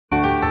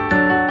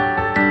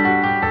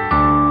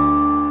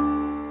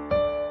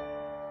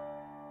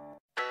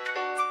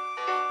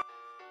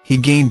he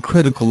gained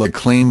critical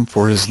acclaim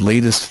for his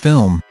latest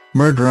film,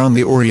 Murder on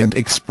the Orient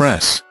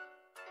Express.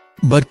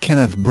 But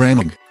Kenneth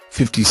Branagh,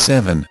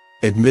 57,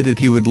 admitted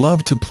he would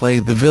love to play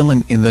the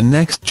villain in the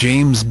next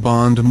James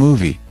Bond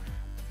movie.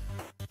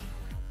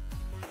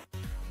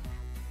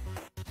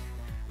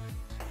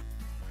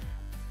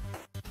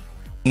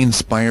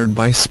 Inspired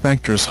by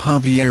Spectre's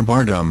Javier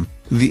Bardem,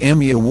 the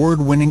Emmy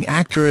Award-winning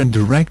actor and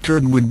director,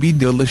 it would be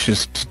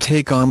delicious to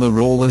take on the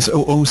role as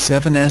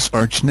 007's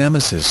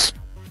arch-nemesis.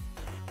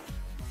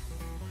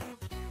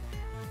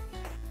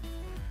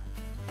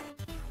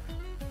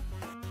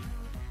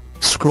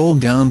 "Scroll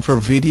down for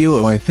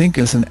video. I think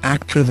as an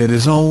actor that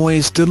is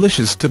always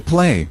delicious to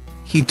play,"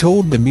 he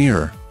told the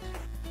Mirror.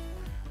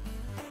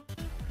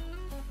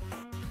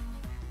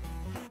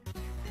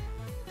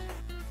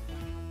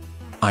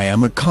 "I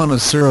am a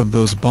connoisseur of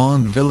those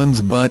Bond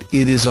villains, but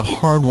it is a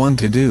hard one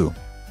to do."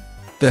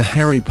 The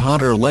Harry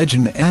Potter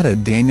legend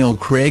added Daniel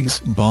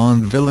Craig's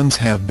Bond villains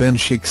have been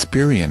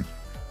Shakespearean.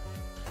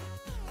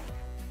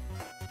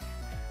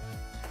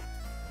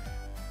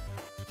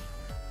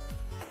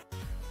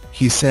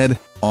 He said,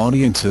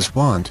 "Audiences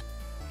want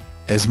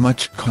as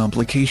much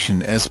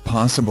complication as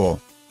possible."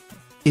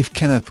 If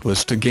Kenneth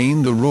was to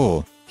gain the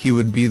role, he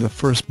would be the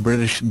first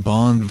British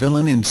Bond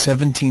villain in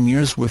 17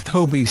 years, with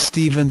Toby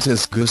Stephens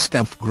as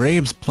Gustav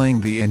Graves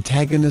playing the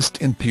antagonist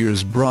in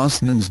Pierce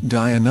Brosnan's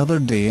Die Another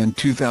Day in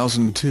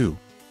 2002.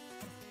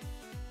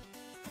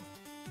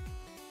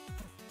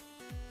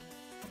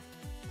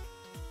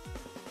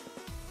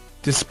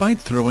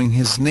 Despite throwing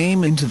his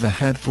name into the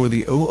hat for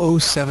the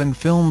 007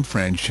 film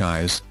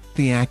franchise,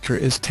 the actor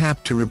is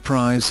tapped to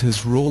reprise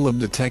his role of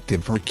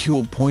Detective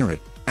Hercule Poirot,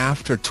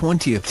 after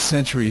 20th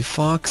Century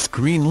Fox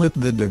greenlit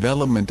the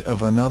development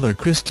of another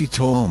Christie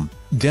tome,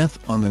 Death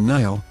on the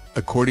Nile,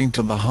 according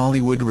to The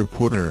Hollywood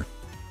Reporter.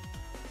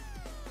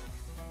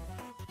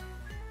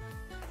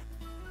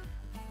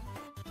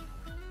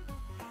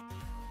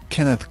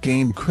 Kenneth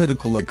gained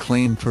critical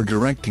acclaim for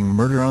directing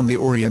Murder on the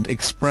Orient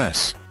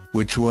Express,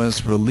 which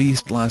was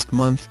released last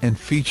month and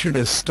featured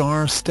a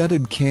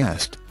star-studded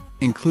cast,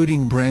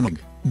 including Branagh,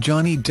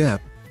 Johnny Depp,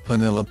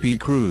 Penelope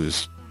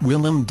Cruz,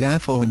 Willem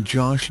Dafoe and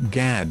Josh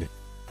Gad.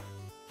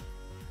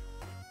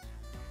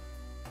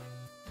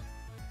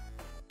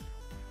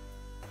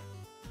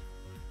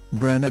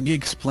 Branagh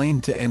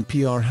explained to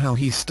NPR how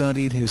he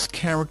studied his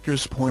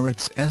character's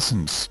Poirot's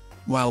essence,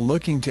 while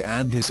looking to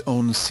add his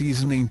own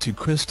seasoning to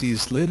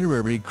Christie's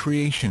literary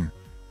creation.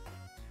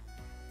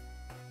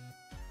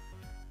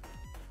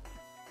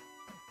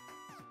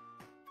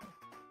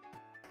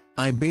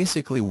 "I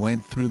basically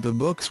went through the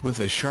books with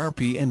a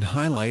Sharpie and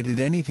highlighted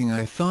anything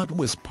I thought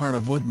was part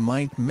of what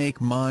might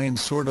make mine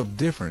sort of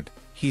different,"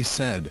 he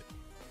said.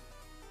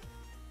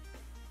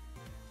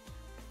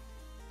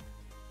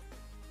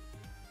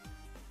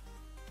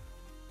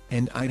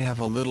 "And I'd have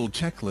a little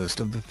checklist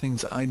of the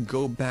things I'd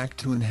go back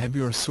to and have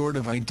your sort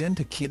of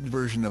identikit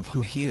version of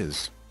who he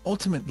is,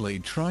 ultimately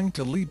trying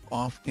to leap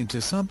off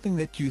into something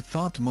that you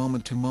thought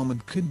moment to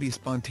moment could be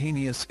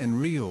spontaneous and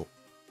real."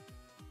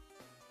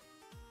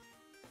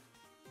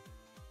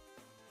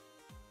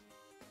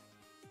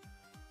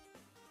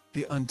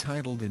 The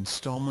untitled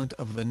installment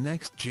of the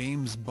next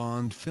James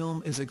Bond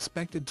film is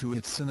expected to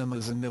hit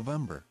cinemas in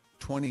November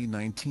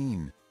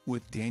 2019,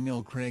 with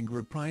Daniel Craig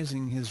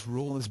reprising his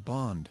role as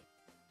Bond.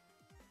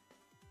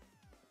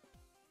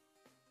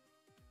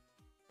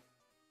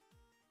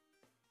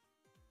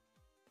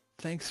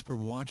 Thanks for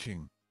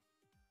watching.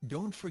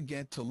 Don't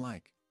forget to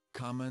like,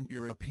 comment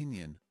your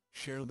opinion,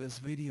 share this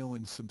video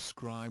and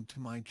subscribe to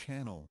my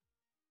channel.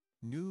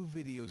 New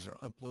videos are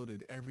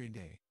uploaded every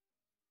day.